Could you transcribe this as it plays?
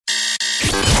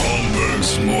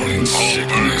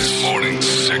Holmberg's morning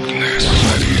sickness.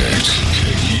 98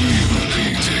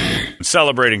 KUPD.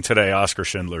 Celebrating today Oscar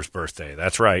Schindler's birthday.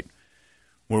 That's right.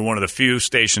 We're one of the few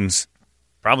stations,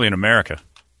 probably in America,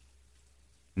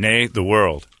 nay, the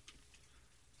world,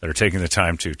 that are taking the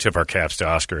time to tip our caps to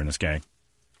Oscar and his gang.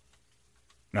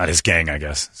 Not his gang, I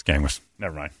guess. His gang was,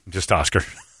 never mind, just Oscar.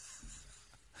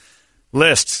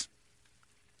 Lists.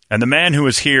 And the man who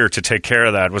was here to take care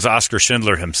of that was Oscar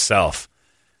Schindler himself.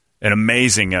 An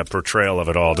amazing portrayal of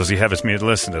it all. Does he have his music?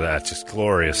 Listen to that. Just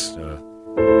glorious. He's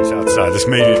outside. This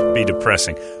may be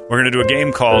depressing. We're going to do a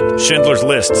game called Schindler's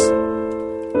Lists.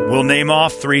 We'll name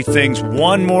off 3 things.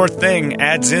 One more thing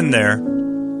adds in there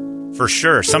for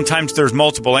sure. Sometimes there's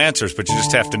multiple answers, but you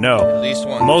just have to know. At least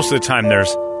one. Most of the time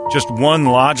there's just one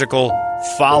logical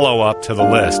follow-up to the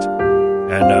list.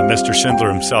 And Mr.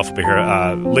 Schindler himself will be here.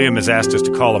 Liam has asked us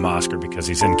to call him Oscar because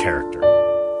he's in character.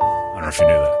 I don't know if you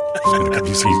knew that.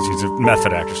 He's a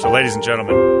method actor. So, ladies and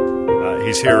gentlemen,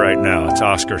 he's here right now. It's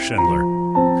Oscar Schindler.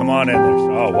 Come on in there.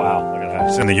 Oh, wow. Look at that.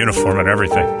 He's in the uniform and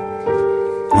everything.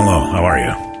 Hello. How are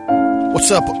you?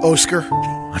 What's up, Oscar?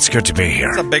 It's good to be here.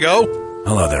 What's up, Big O?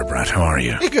 Hello there, Brett. How are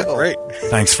you? Big O. Great.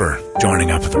 Thanks for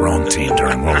joining up with the Rome team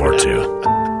during World War II.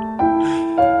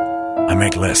 I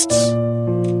make lists.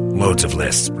 Loads of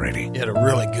lists, Brady. You had a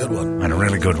really good one. I had a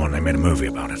really good one. They made a movie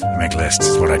about it. I make lists.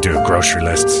 It's what I do. Grocery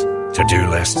lists, to-do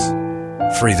lists,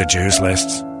 free the Jews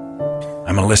lists.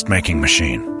 I'm a list-making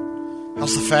machine.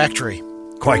 How's the factory?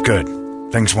 Quite good.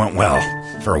 Things went well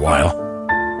for a while.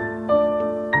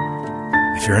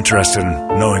 If you're interested in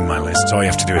knowing my lists, all you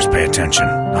have to do is pay attention.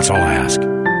 That's all I ask.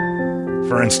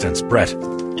 For instance, Brett.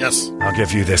 Yes. I'll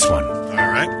give you this one. All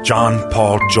right. John,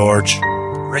 Paul, George.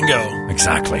 Ringo.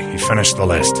 Exactly. You finished the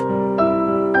list.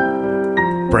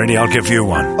 Brady, I'll give you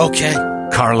one. Okay.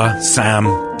 Carla, Sam,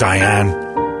 Diane.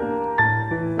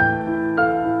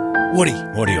 Woody.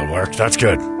 Woody will work. That's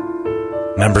good.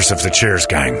 Members of the Cheers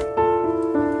gang.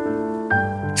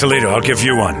 Toledo, I'll give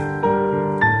you one.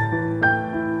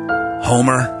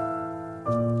 Homer.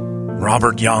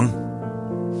 Robert Young.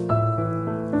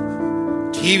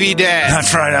 TV Dad.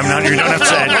 That's right. I'm not. You don't have to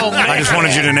say it. I just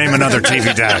wanted you to name another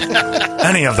TV dad.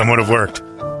 Any of them would have worked.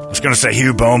 I was going to say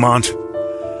Hugh Beaumont,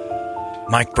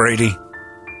 Mike Brady.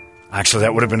 Actually,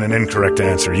 that would have been an incorrect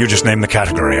answer. You just named the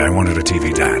category. I wanted a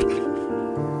TV dad.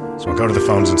 So we'll go to the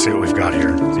phones and see what we've got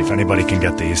here. See if anybody can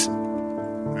get these.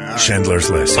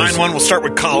 Schindler's List. Line one, we'll start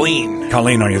with Colleen.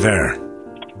 Colleen, are you there?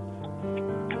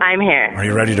 I'm here. Are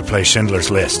you ready to play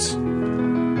Schindler's List?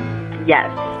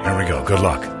 Yes. Here we go. Good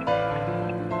luck.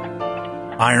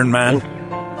 Iron Man,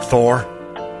 Thor,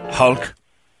 Hulk,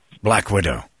 Black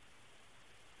Widow.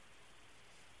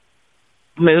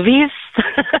 Movies?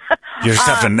 You just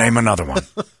have to name another one.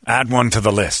 Add one to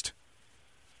the list.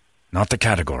 Not the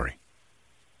category.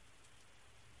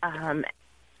 Okay.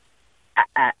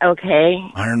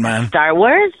 Iron Man. Star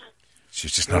Wars?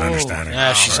 She's just not understanding.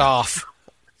 Yeah, she's off.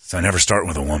 So I never start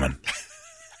with a woman.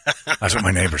 That's what my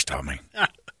neighbors taught me.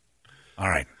 All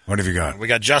right. What have you got? We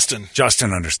got Justin.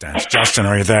 Justin understands. Justin,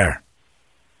 are you there?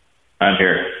 I'm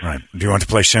here. All right. Do you want to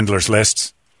play Schindler's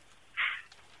Lists?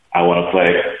 I want to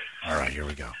play. All right. Here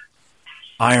we go.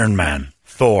 Iron Man,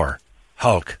 Thor,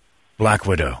 Hulk, Black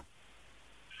Widow.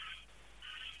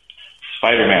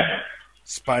 Spider-Man.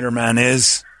 Spider-Man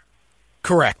is?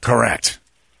 Correct. Correct.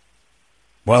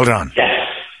 Well done. Yes.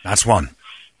 That's one.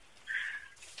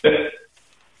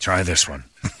 Try this one.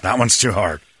 That one's too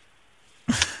hard.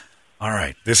 All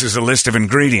right. This is a list of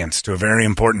ingredients to a very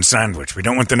important sandwich. We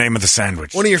don't want the name of the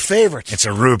sandwich. One of your favorites. It's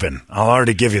a Reuben. I'll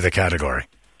already give you the category.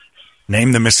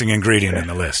 Name the missing ingredient in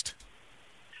the list.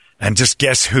 And just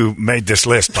guess who made this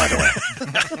list, by the way.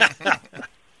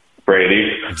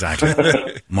 Brady. Exactly.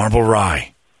 Marble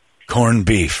rye, corned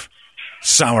beef,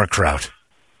 sauerkraut,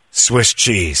 Swiss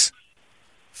cheese.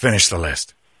 Finish the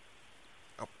list.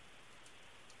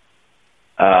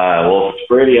 Well, if it's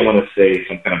Brady, I'm going to say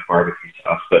some kind of barbecue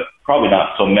sauce, but probably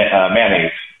not. So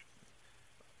mayonnaise.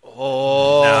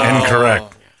 Oh. No.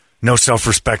 Incorrect. No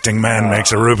self-respecting man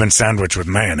makes a Reuben sandwich with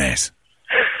mayonnaise.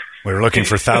 We were looking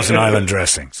for Thousand Island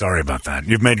dressing. Sorry about that.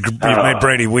 You've made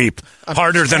Brady weep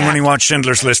harder than when he watched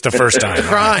Schindler's List the first time.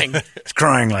 Crying. He's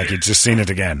crying like he'd just seen it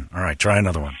again. All right, try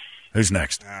another one. Who's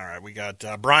next? All right, we got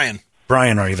Brian.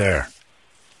 Brian, are you there?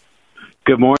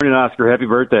 Good morning, Oscar. Happy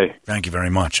birthday. Thank you very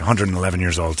much. 111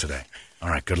 years old today. All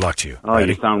right, good luck to you. Oh,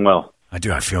 Ready? you sound well. I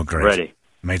do. I feel great. Ready.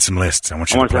 Made some lists. I want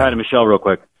you I want to to say hi to Michelle real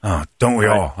quick. Oh, don't we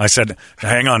all? I said,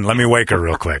 hang on. Let me wake her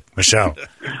real quick. Michelle.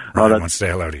 Ryan wants to say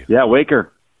hello to you. Yeah, wake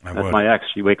her. I That's would. my ex.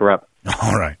 You wake her up.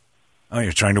 All right. Oh,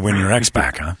 you're trying to win your ex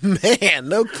back, huh? Man,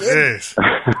 no kidding.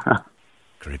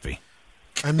 Creepy.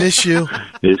 I miss you.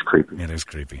 It is creepy. It is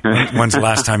creepy. When's the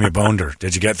last time you boned her?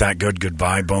 Did you get that good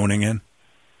goodbye boning in?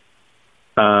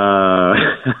 No.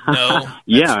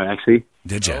 Yeah, actually.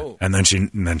 Did you? Oh. And then she Yeah,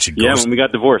 ghosted. when we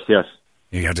got divorced, yes.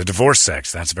 You got to divorce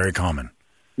sex. That's very common.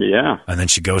 Yeah. And then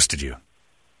she ghosted you.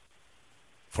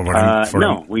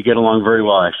 No, we get along very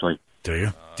well, actually. Do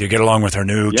you? Do you get along with her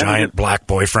new Yeah, giant black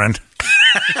boyfriend?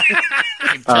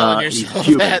 Keep telling yourself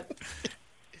Cuban. that.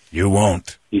 You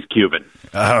won't. He's Cuban.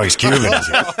 Oh, he's Cuban, is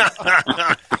he?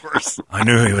 Of course. I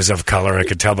knew he was of color. I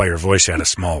could tell by your voice you had a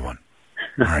small one.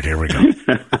 All right, here we go.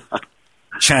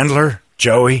 Chandler,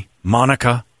 Joey,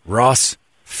 Monica, Ross,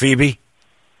 Phoebe.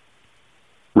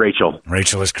 Rachel.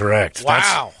 Rachel is correct.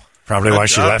 Wow. That's probably why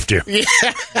she left you.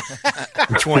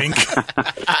 Twink.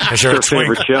 Because you're a Her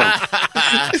twink. favorite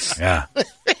show. Yeah.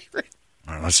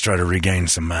 All right, let's try to regain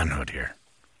some manhood here.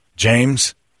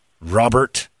 James,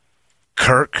 Robert,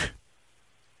 Kirk.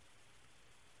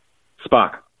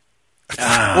 Spock.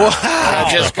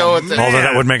 I'll just go with it. Although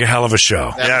that would make a hell of a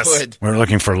show. That would. We're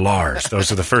looking for Lars.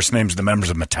 Those are the first names of the members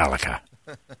of Metallica.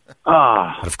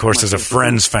 Ah, But of course, as a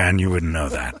Friends fan, you wouldn't know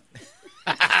that.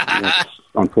 that's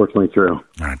unfortunately true.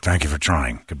 All right, thank you for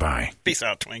trying. Goodbye. Peace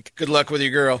out, Twink. Good luck with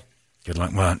your girl. Good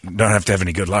luck. Well, don't have to have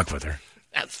any good luck with her.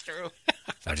 That's true.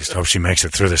 I just hope she makes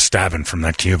it through the stabbing from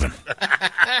that Cuban. All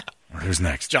right, who's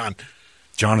next? John.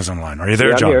 John is online. Are you there,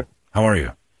 Yeah, I'm John? here. How are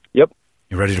you? Yep,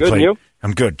 You ready to Good, play? and you?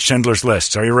 I'm good. Schindler's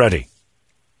List. Are you ready?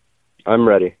 I'm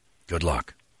ready. Good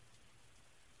luck.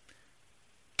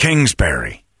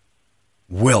 Kingsbury,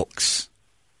 Wilkes,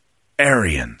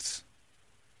 Arians.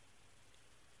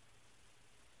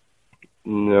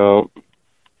 No.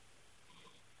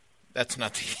 That's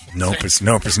not the Nope,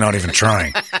 it's not even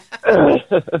trying.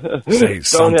 Say Don't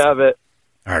something. have it.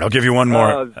 All right, I'll give you one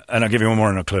more, and I'll give you one more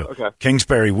and a clue. Okay.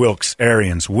 Kingsbury, Wilkes,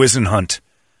 Arians, Wisenhunt.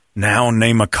 Now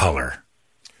name a color.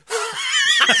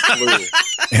 Blue.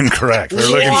 Incorrect.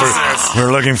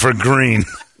 We're looking for green.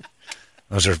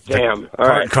 Those are Damn. All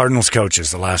right. Cardinals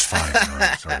coaches. The last five. All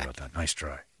right, sorry about that. Nice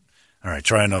try. All right,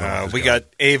 try another one. We got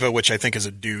Ava, which I think is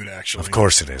a dude, actually. Of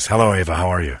course it is. Hello, Ava. How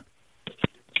are you?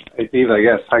 Hey, Steve, I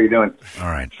guess. How you doing? All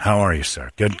right. How are you,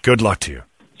 sir? Good luck to you.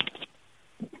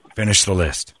 Finish the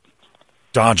list.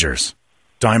 Dodgers,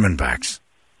 Diamondbacks,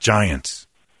 Giants,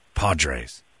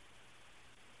 Padres.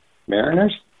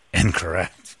 Mariners?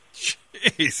 Incorrect.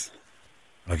 Jeez.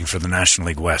 Looking for the National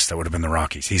League West. That would have been the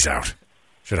Rockies. He's out.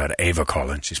 Should have had Ava call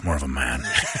in. She's more of a man.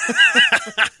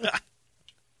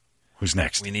 Who's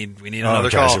next? We need another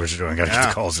okay, I call. see what you're doing. Got to get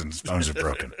the calls in. His phones are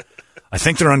broken. I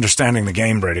think they're understanding the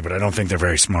game, Brady, but I don't think they're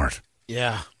very smart.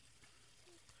 Yeah.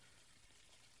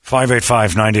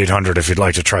 585-9800 if you'd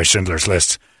like to try Schindler's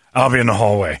List. I'll be in the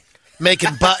hallway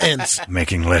Making buttons.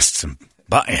 making lists and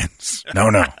buttons. No,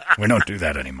 we don't do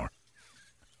that anymore.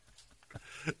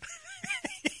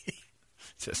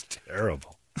 Just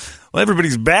terrible. Well,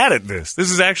 everybody's bad at this. This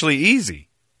is actually easy.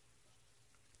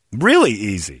 Really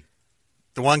easy.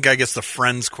 The one guy gets the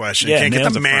friends question. Yeah, Can't get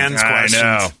nailed the man's Friends. questions.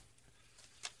 I know.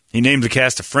 He named the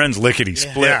cast of Friends lickety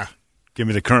split. Yeah. Give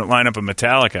me the current lineup of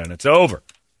Metallica, and it's over.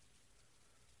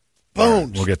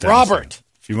 Bones. We'll get that. in a Robert. second.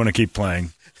 If you want to keep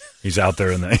playing, he's out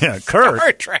there in the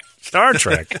Kurt. Star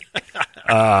Trek.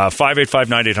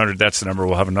 585-9800. That's the number.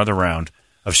 We'll have another round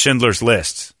of Schindler's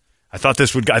Lists. I thought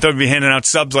we'd be handing out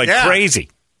subs like crazy.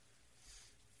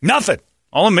 Nothing.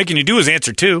 All I'm making you do is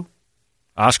answer two.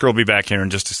 Oscar will be back here in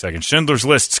just a second. Schindler's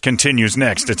Lists continues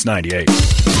next. It's 98.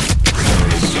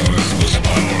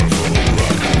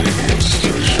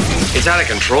 It's out of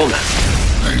control now.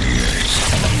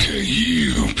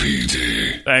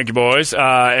 Thank you, boys.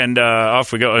 And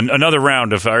off we go. Another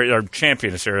round of our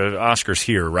champion is here. Oscar's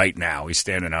here right now. He's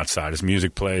standing outside. His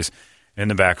music plays in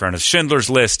the background. It's Schindler's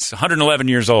List. 111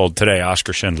 years old today,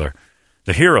 Oscar Schindler.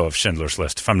 The hero of Schindler's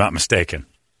List, if I'm not mistaken.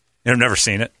 You've never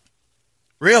seen it?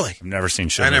 Really? I've never seen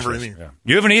Schindler's never List. either. Yeah.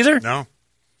 You haven't either? No.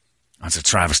 That's a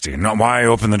travesty. Not why I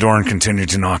opened the door and continued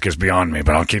to knock is beyond me,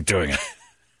 but I'll keep doing it.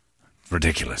 It's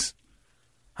ridiculous.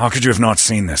 How could you have not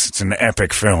seen this? It's an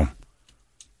epic film.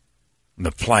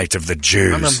 The plight of the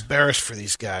Jews. I'm embarrassed for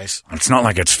these guys. It's not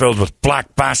like it's filled with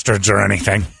black bastards or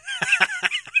anything.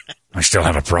 I still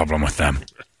have a problem with them.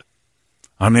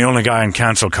 I'm the only guy in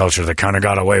cancel culture that kind of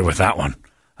got away with that one,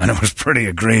 and it was pretty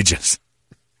egregious.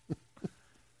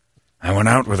 I went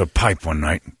out with a pipe one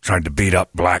night and tried to beat up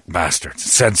black bastards.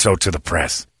 Said so to the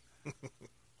press.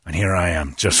 And here I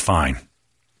am, just fine.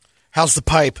 How's the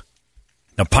pipe?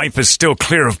 The pipe is still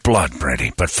clear of blood,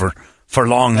 Brady, but for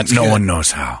long, That's no good. one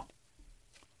knows how.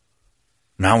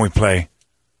 Now we play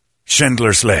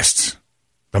Schindler's Lists.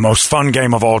 The most fun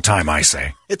game of all time, I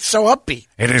say. It's so upbeat.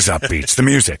 It is upbeat. It's the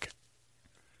music.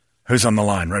 Who's on the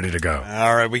line, ready to go?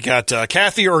 All right, we got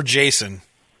Kathy or Jason,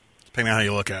 depending on how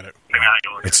you look at it.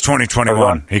 It's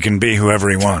 2021. He can be whoever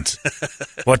he wants.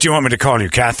 What do you want me to call you,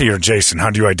 Kathy or Jason? How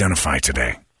do you identify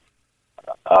today?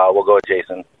 We'll go with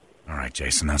Jason. All right,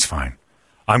 Jason, that's fine.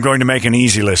 I'm going to make an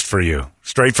easy list for you,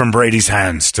 straight from Brady's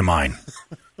hands to mine.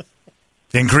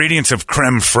 The ingredients of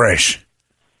creme fraiche.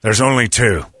 There's only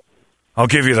 2. I'll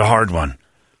give you the hard one.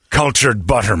 Cultured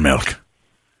buttermilk.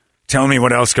 Tell me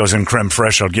what else goes in creme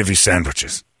fraiche. I'll give you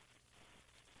sandwiches.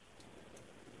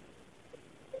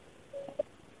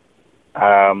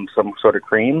 Some sort of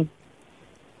cream.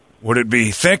 Would it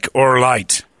be thick or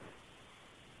light?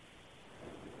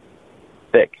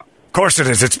 Thick. Of course it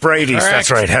is. It's Brady's. Correct.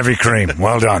 That's right. Heavy cream.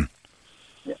 Well done.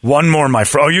 One more, my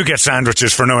friend. Oh, you get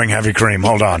sandwiches for knowing heavy cream.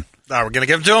 Hold on. We're going to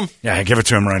give it to him? Yeah, give it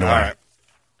to him right away. All right.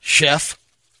 Chef.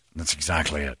 That's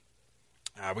exactly it.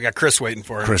 We got Chris waiting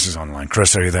for him. Chris is online.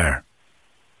 Chris, are you there?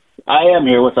 I am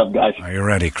here. What's up, guys? Are you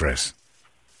ready, Chris?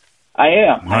 I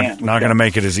am. Not going to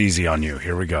make it as easy on you.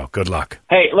 Here we go. Good luck.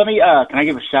 Hey, let me, can I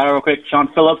give a shout out real quick? Sean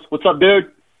Phillips. What's up,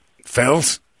 dude?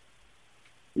 Phils?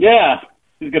 Yeah.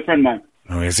 He's a good friend of mine.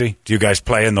 Oh, is he? Do you guys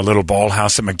play in the little ball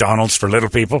house at McDonald's for little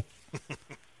people?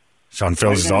 Sean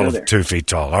Phils is all of 2 feet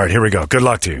tall. All right, here we go. Good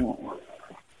luck to you.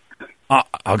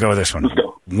 I'll go with this one. Let's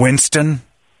go. Winston,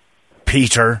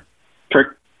 Peter,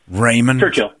 Raymond.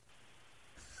 Churchill.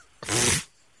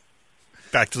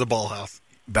 Back to the ball house.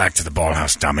 Back to the ball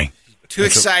house, dummy. Too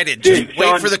excited. Dude, Just wait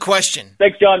Sean. for the question.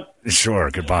 Thanks, John. Sure,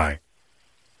 goodbye.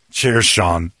 Cheers,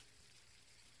 Sean.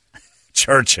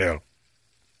 Churchill.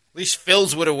 At least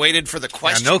Phil's would have waited for the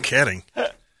question. No kidding.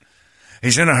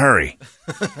 He's in a hurry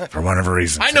for whatever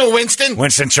reason. I know Winston.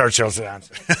 Winston Churchill's the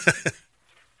answer.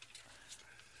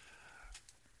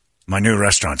 My new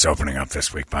restaurant's opening up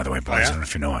this week, by the way, boys. I don't know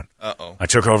if you know it. Uh-oh. I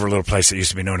took over a little place that used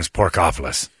to be known as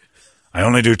Porkopolis. I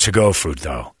only do to-go food,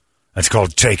 though. It's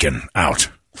called Taken Out.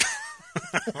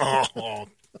 I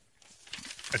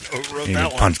wrote You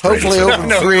that one. punch Hopefully Brady's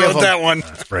open out. 3 of Wrote them. that one.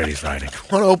 That's Brady's writing.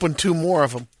 I want to open 2 more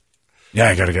of them. Yeah,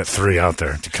 I got to get 3 out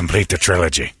there to complete the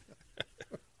trilogy.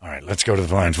 All right, let's go to the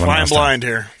blinds. One Flying last time. blind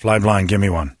here. Fly blind, give me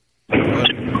one.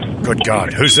 Good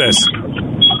God. Who's this?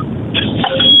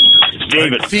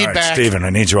 David. All right, Steven, I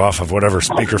need you off of whatever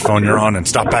speakerphone you're on and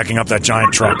stop backing up that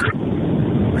giant truck.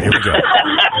 Here we go.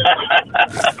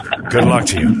 Good luck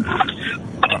to you.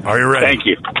 Are you ready? Thank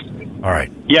you. All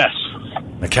right. Yes.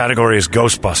 The category is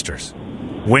Ghostbusters.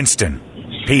 Winston,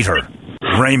 Peter,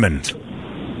 Raymond.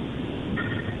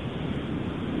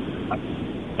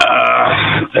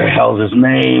 What the hell's his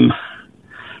name?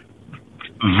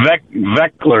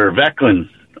 Vecklin.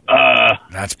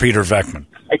 That's Peter Venkman.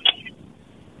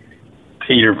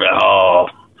 Peter. Oh.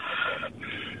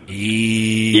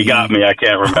 You got me. I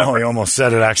can't remember. Oh, he almost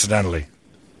said it accidentally.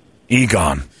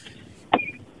 Egon.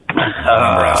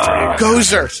 Remember after Egon.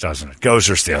 Gozer. Doesn't it?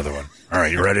 Gozer's the other one. All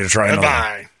right, you ready to try another one?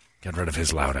 Goodbye. Get rid of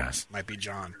his loud ass. Might be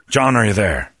John. John, are you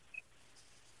there?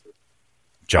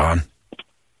 John?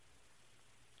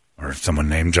 Or someone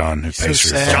named John who pays for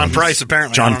your phone. John Price,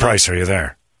 apparently. John Price, are you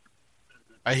there?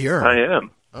 I hear him. I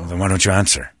am. Well, then why don't you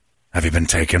answer? Have you been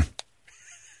taken?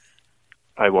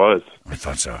 I was. I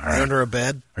thought so. All right. Under a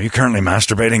bed. Are you currently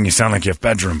masturbating? You sound like you have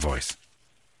bedroom voice.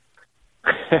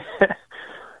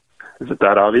 Is it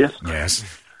that obvious? Yes.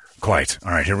 Quite.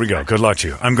 All right, here we go. Good luck to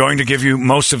you. I'm going to give you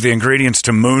most of the ingredients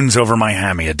to Moons Over My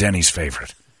Hammy, a Denny's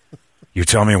favorite. You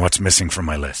tell me what's missing from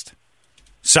my list.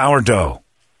 Sourdough,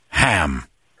 ham,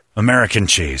 American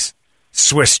cheese,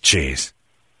 Swiss cheese.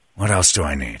 What else do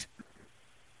I need?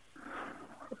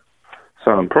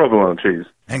 Some provolone cheese.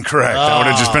 Incorrect. That would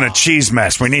have just been a cheese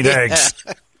mess. We need eggs.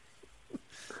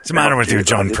 What's the matter with you,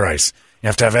 John Price? You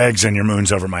have to have eggs in your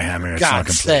Moons Over My Hammy. It's not God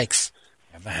complete. sakes.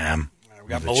 You have the ham. We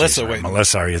got The Melissa cheese. waiting.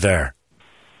 Melissa, are you there?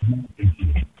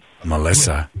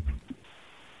 Melissa.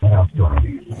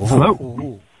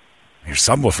 Hello. Your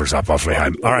subwoofer's up awfully high.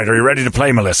 All right, are you ready to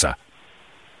play, Melissa?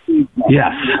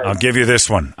 Yes. I'll give you this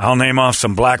one. I'll name off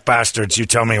some black bastards. You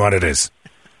tell me what it is.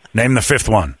 Name the 5th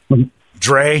one.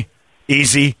 Dre,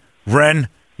 Easy, Ren,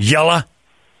 Yella.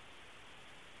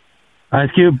 Ice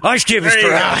Cube. Ice Cube is There you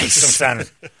correct. go. Some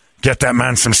sandwich. Get that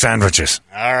man some sandwiches.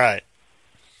 All right.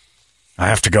 I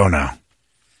have to go now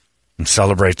and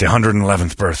celebrate the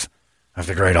 111th birth of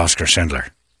the great Oscar Schindler.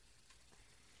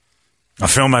 A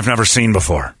film I've never seen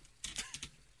before.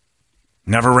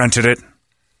 Never rented it.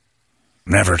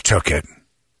 Never took it.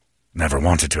 Never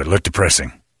wanted to. It looked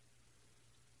depressing.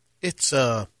 It's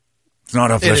It's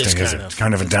not uplifting, is kind it? of. It's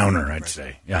kind of a downer, I'd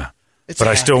say. Yeah. It's But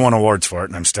I happy. still won awards for it,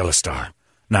 and I'm still a star.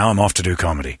 Now I'm off to do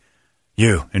comedy.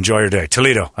 You, enjoy your day.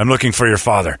 Toledo, I'm looking for your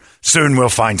father. Soon we'll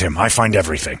find him. I find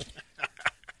everything.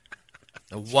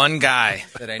 The one guy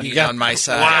that I need got- on my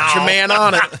side. Got your man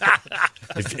on it.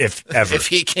 If ever. If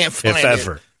he can't find If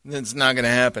ever. it, it's not going to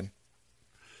happen.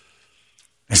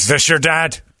 Is this your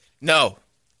dad? No.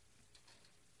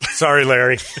 Sorry,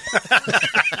 Larry.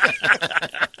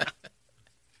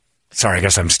 Sorry, I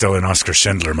guess I'm still in Oscar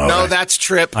Schindler mode. No, that's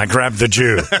Trip. I grabbed the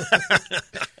Jew.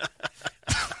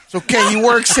 It's okay. He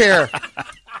works here.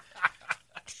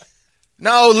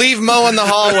 No, leave Mo in the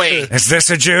hallway. Is this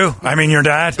a Jew? I mean, your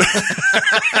dad?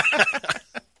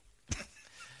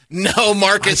 No,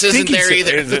 Marcus isn't there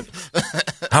either.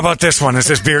 How about this one? Is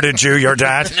this bearded Jew your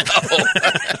dad?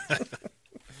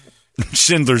 No.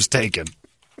 Schindler's taken.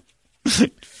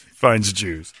 Finds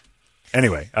Jews.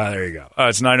 Anyway, there you go.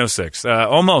 It's 9:06.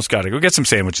 Almost got to go get some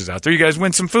sandwiches out there. You guys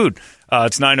win some food.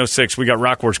 It's 9:06. We got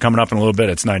Rockworks coming up in a little bit.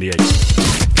 It's 98.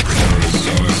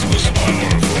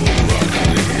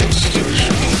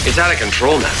 It's out of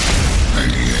control now.